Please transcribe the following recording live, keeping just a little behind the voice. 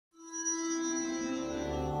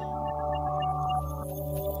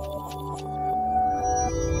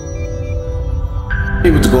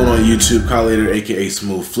Hey, what's going on YouTube? Khallid AKA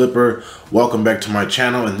Smoove Flipper. Welcome back to my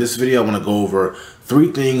channel. In this video, I want to go over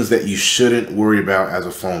 3 things that you shouldn't worry about as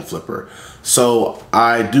a phone flipper. So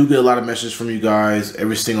I do get a lot of messages from you guys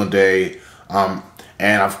every single day, and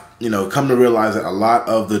I've come to realize that a lot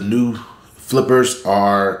of the new flippers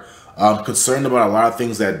are concerned about a lot of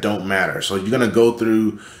things that don't matter. So you're gonna go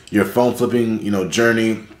through your phone flipping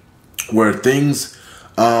journey where things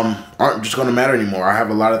aren't just gonna matter anymore. I have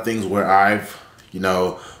a lot of things where I've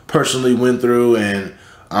personally went through, and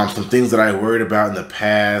some things that I worried about in the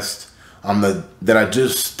past that I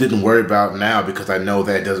just didn't worry about now because I know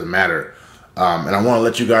that it doesn't matter. And I want to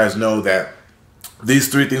let you guys know that these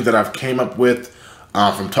 3 things that I've came up with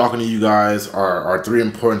from talking to you guys are 3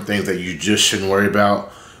 important things that you just shouldn't worry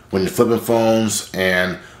about when you're flipping phones,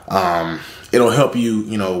 and it'll help you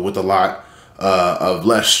with a lot of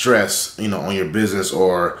less stress on your business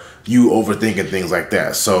or you overthinking things like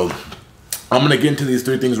that. So I'm going to get into these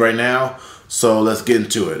 3 things right now, so let's get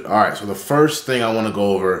into it. All right, so the first thing I want to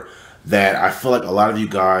go over that I feel like a lot of you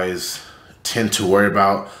guys tend to worry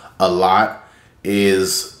about a lot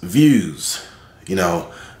is views.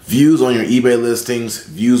 Views on your eBay listings,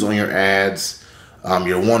 views on your ads,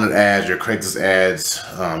 your wanted ads, your Craigslist ads,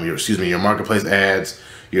 your marketplace ads,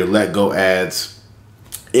 your let go ads,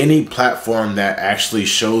 any platform that actually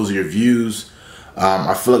shows your views.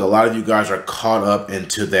 I feel like a lot of you guys are caught up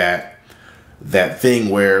into that thing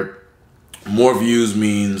where more views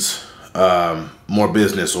means more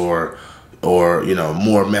business or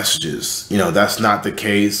more messages. That's not the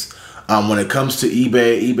case. When it comes to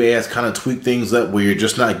eBay has kind of tweaked things up where you're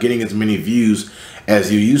just not getting as many views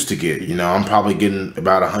as you used to get. I'm probably getting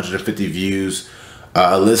about 150 views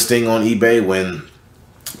a listing on eBay, when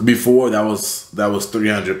before that was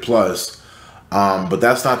 300 plus. But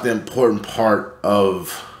that's not the important part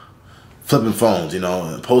of flipping phones.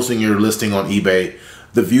 Posting your listing on eBay,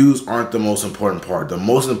 the views aren't the most important part. The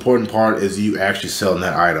most important part is you actually selling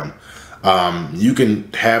that item. You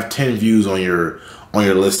can have 10 views on your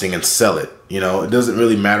listing and sell it. It doesn't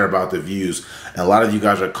really matter about the views. And a lot of you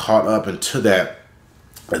guys are caught up into that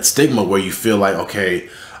stigma where you feel like, okay,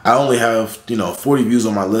 I only have 40 views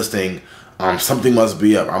on my listing. Something must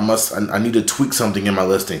be up. I need to tweak something in my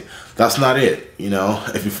listing. That's not it.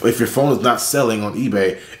 If your phone is not selling on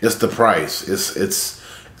eBay, it's the price. It's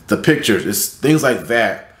the pictures. It's things like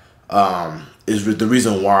that. Is the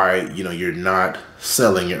reason why you're not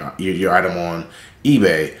selling your item on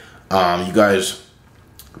eBay. You guys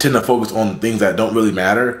tend to focus on things that don't really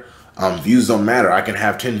matter. Views don't matter. I can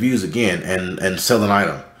have 10 views again and sell an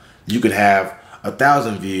item. You could have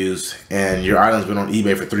 1,000 views and your item's been on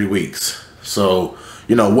eBay for 3 weeks. So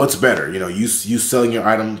what's better? You selling your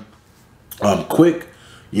item quick,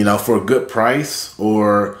 for a good price,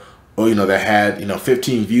 or that had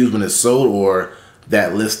 15 views when it's sold, or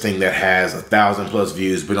that listing that has 1,000 plus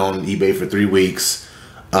views, been on eBay for 3 weeks,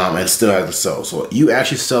 and still hasn't sold. So you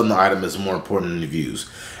actually selling the item is more important than the views.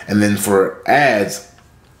 And then for ads,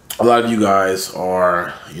 a lot of you guys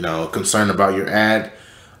are concerned about your ad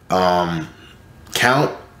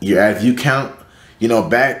count, your ad view count.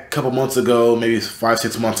 Back a couple months ago, maybe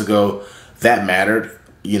 5-6 months ago, that mattered.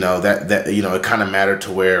 It kind of mattered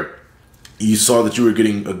to where you saw that you were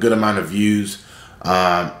getting a good amount of views,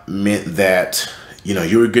 meant that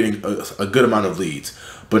you were getting a good amount of leads.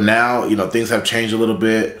 But now things have changed a little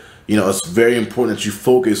bit. It's very important that you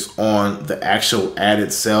focus on the actual ad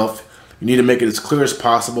itself. You need to make it as clear as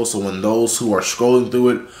possible, so when those who are scrolling through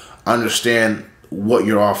it understand what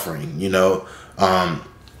you're offering.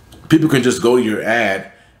 People can just go to your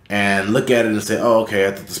ad and look at it and say, oh, okay,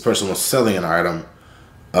 I thought this person was selling an item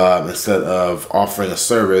instead of offering a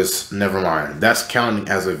service. Never mind. That's counting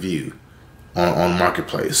as a view on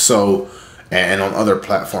Marketplace. So, and on other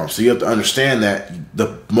platforms. So you have to understand that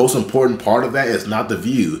the most important part of that is not the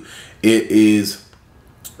view. It is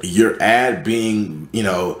your ad being,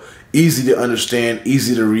 easy to understand,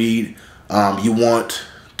 easy to read. You want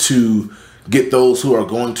to get those who are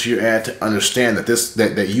going to your ad to understand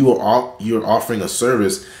that you're offering a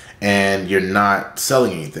service and you're not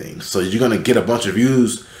selling anything. So you're going to get a bunch of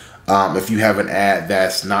views if you have an ad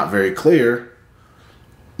that's not very clear,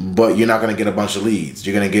 but you're not going to get a bunch of leads.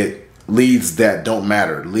 You're going to get leads that don't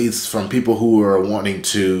matter, leads from people who are wanting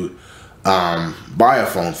to buy a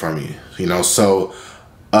phone from you. So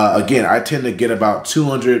again, I tend to get about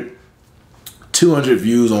 200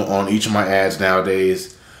 views on each of my ads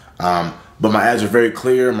nowadays. But my ads are very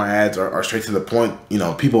clear. My ads are straight to the point.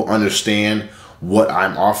 People understand what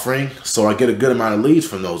I'm offering, so I get a good amount of leads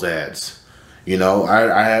from those ads.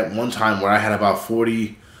 I had one time where I had about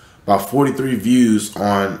 43 views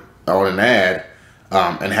on an ad,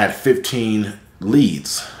 and had 15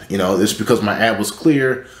 leads. You know, it's because my ad was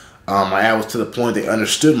clear. My ad was to the point they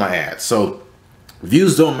understood my ad. So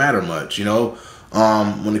views don't matter much, you know.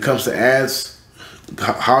 When it comes to ads,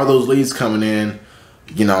 how are those leads coming in?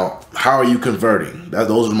 You know, how are you converting?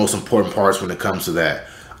 Those are the most important parts when it comes to that.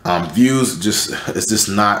 Views it's just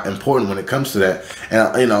not important when it comes to that.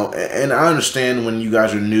 And you know, and I understand when you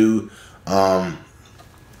guys are new,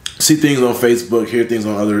 see things on Facebook, hear things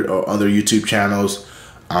on other YouTube channels,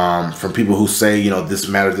 from people who say, you know, this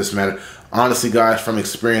matters, this matters. Honestly, guys, from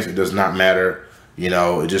experience, it does not matter. You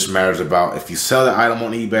know, it just matters about if you sell the item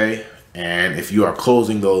on eBay and if you are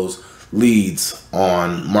closing those leads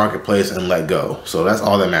on Marketplace and let go. So that's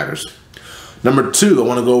all that matters. Number two, I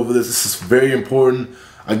want to go over this. This is very important.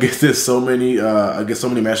 I get so many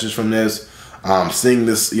messages from this. Seeing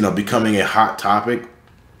this, you know, becoming a hot topic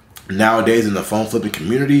nowadays in the phone flipping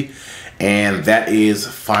community, and that is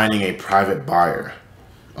finding a private buyer.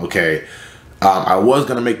 Okay, I was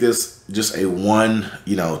gonna make this just a one,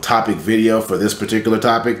 you know, topic video for this particular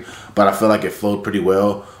topic, but I feel like it flowed pretty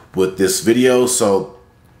well with this video. So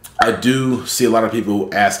I do see a lot of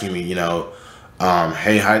people asking me, you know,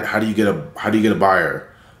 hey, how do you get a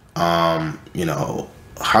buyer? You know,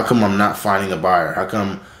 how come I'm not finding a buyer? How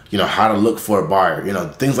come, you know, how to look for a buyer? You know,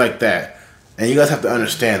 things like that. And you guys have to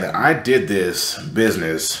understand that I did this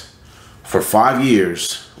business for 5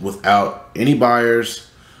 years without any buyers,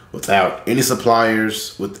 without any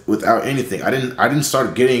suppliers, without anything. I didn't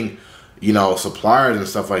start getting, you know, suppliers and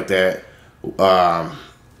stuff like that,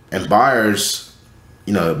 and buyers,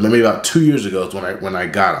 you know, maybe about 2 years ago is when I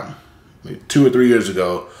got them. Maybe 2 or 3 years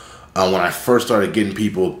ago, when I first started getting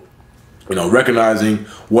people, you know, recognizing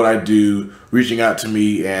what I do, reaching out to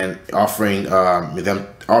me and offering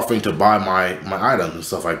to buy my items and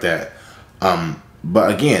stuff like that.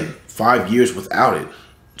 But again, 5 years without it.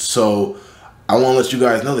 So I want to let you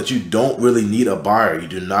guys know that you don't really need a buyer. You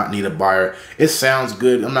do not need a buyer. It sounds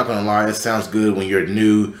good. I'm not going to lie. It sounds good when you're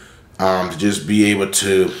new, to just be able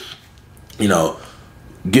to, you know,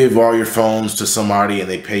 give all your phones to somebody and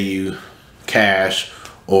they pay you cash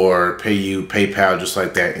or pay you PayPal just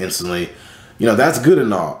like that instantly. You know, that's good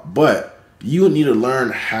and all, but you need to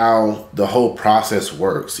learn how the whole process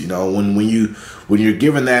works. You know, when you're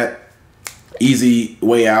given that easy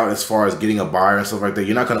way out as far as getting a buyer and stuff like that,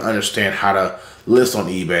 you're not going to understand how to list on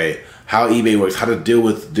eBay, how eBay works, how to deal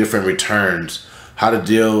with different returns, how to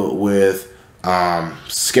deal with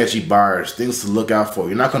sketchy buyers, things to look out for.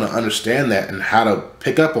 You're not going to understand that and how to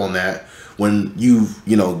pick up on that when you've,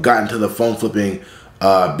 you know, got into the phone flipping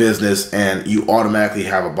business and you automatically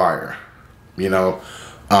have a buyer. You know,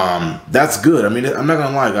 that's good. I mean, I'm not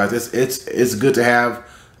gonna lie, guys. It's good to have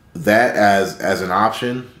that as an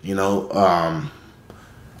option. You know,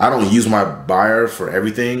 I don't use my buyer for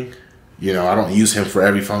everything. You know, I don't use him for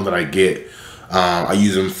every phone that I get. I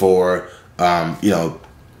use him for, you know,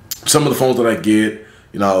 some of the phones that I get,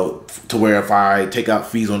 you know, to where if I take out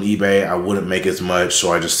fees on eBay, I wouldn't make as much,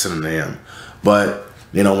 so I just send them to him. But,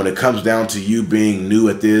 you know, when it comes down to you being new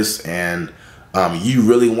at this and you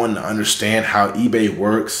really want to understand how eBay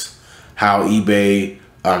works, how eBay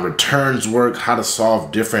returns work, how to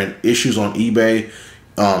solve different issues on eBay,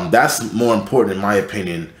 that's more important in my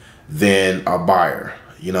opinion than a buyer.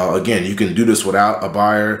 You know, again, you can do this without a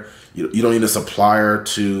buyer. You don't need a supplier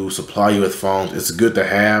to supply you with phones. It's good to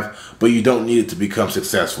have, but you don't need it to become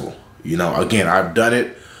successful. You know, again, I've done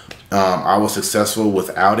it. I was successful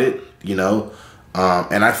without it, you know,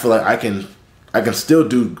 and I feel like I can still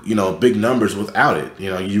do, you know, big numbers without it. You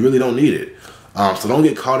know, you really don't need it. So don't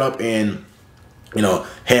get caught up in, you know,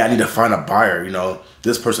 hey, I need to find a buyer. You know,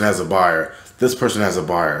 this person has a buyer. This person has a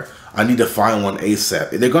buyer. I need to find one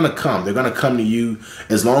ASAP. They're going to come. They're going to come to you.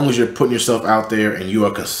 As long as you're putting yourself out there and you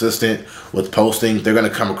are consistent with posting, they're going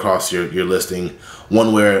to come across your listing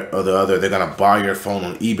one way or the other. They're going to buy your phone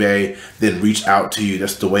on eBay, then reach out to you.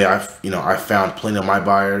 That's the way I found plenty of my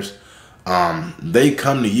buyers. They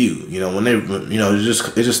come to you, you know, when they, you know, it's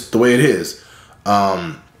just the way it is.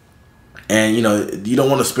 And, you know, you don't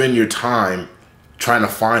want to spend your time trying to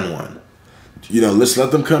find one. You know, let's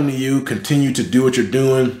let them come to you, continue to do what you're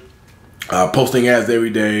doing, posting ads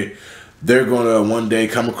every day. They're going to one day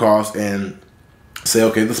come across and say,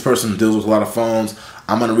 okay, this person deals with a lot of phones.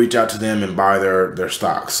 I'm going to reach out to them and buy their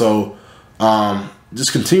stock. So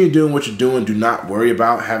just continue doing what you're doing. Do not worry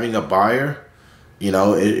about having a buyer. You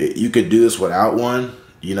know, you could do this without one.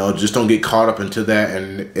 You know, just don't get caught up into that.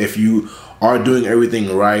 And if you are doing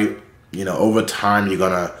everything right, you know, over time, you're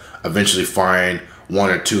going to eventually find one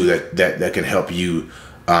or two that can help you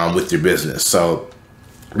with your business. So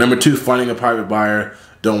number two, finding a private buyer.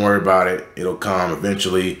 Don't worry about it. It'll come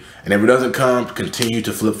eventually. And if it doesn't come, continue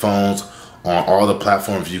to flip phones on all the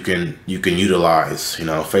platforms you can utilize. You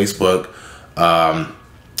know, Facebook,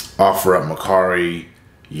 OfferUp, Mercari,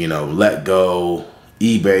 you know, Let Go,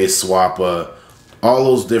 eBay, Swappa, all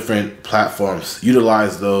those different platforms.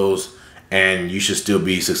 Utilize those, and you should still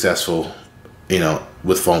be successful, you know,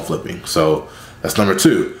 with phone flipping. So that's number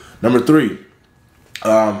 2. Number 3,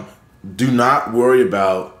 do not worry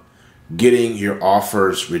about getting your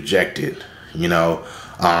offers rejected. You know,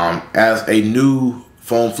 as a new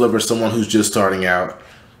phone flipper, someone who's just starting out,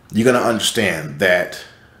 you're gonna understand that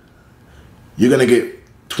you're gonna get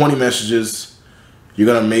 20 messages. You're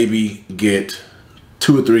gonna maybe get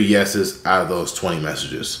 2 or 3 yeses out of those 20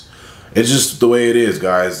 messages. It's just the way it is,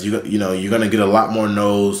 guys. You know, you're gonna get a lot more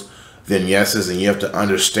no's than yeses, and you have to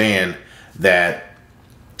understand that,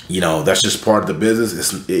 you know, that's just part of the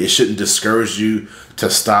business. It shouldn't discourage you to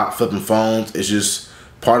stop flipping phones. It's just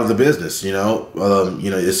part of the business, you know. You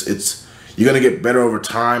know, it's you're gonna get better over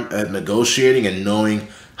time at negotiating and knowing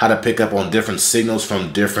how to pick up on different signals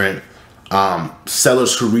from different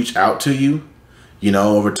sellers who reach out to you. You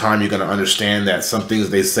know, over time, you're gonna understand that some things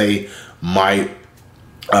they say might,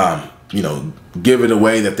 you know, give it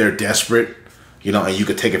away that they're desperate, you know, and you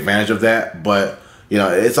could take advantage of that. But, you know,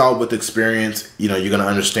 it's all with experience. You know, you're going to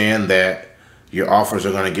understand that your offers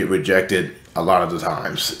are going to get rejected a lot of the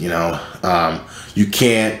times. You know, you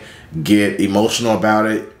can't get emotional about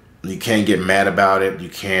it. You can't get mad about it. You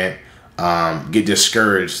can't get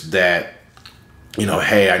discouraged that, you know,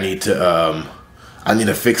 hey, I need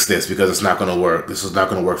to fix this because it's not going to work. This is not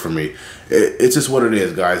going to work for me. It's just what it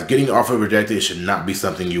is, guys. Getting your offer rejected should not be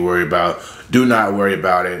something you worry about. Do not worry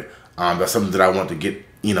about it. That's something that I want to get,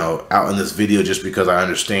 you know, out in this video, just because I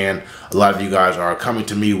understand a lot of you guys are coming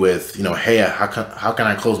to me with, you know, hey, how can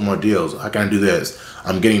I close more deals? How can I do this?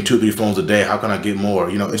 I'm getting 2 or 3 phones a day. How can I get more?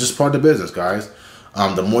 You know, it's just part of the business, guys.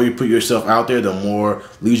 The more you put yourself out there, the more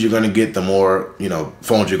leads you're going to get, the more, you know,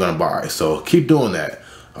 phones you're going to buy. So keep doing that.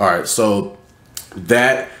 All right. So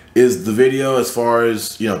that is the video as far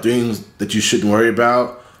as, you know, things that you shouldn't worry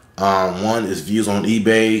about. 1 is views on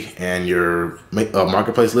eBay and your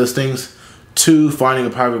marketplace listings. 2, finding a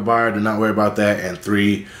private buyer. Do not worry about that. And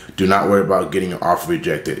 3, do not worry about getting your offer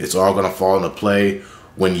rejected. It's all going to fall into play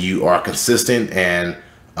when you are consistent and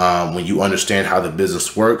when you understand how the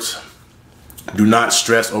business works. Do not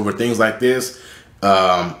stress over things like this.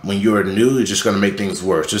 When you're new, it's just going to make things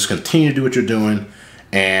worse. Just continue to do what you're doing,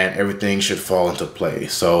 and everything should fall into play.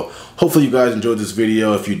 So hopefully you guys enjoyed this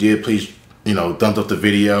video. If you did, please, you know, thumbs up the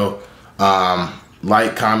video,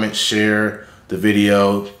 like, comment, share the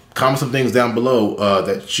video, comment some things down below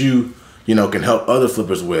that you know, can help other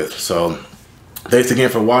flippers with. So thanks again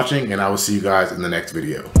for watching, and I will see you guys in the next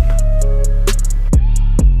video.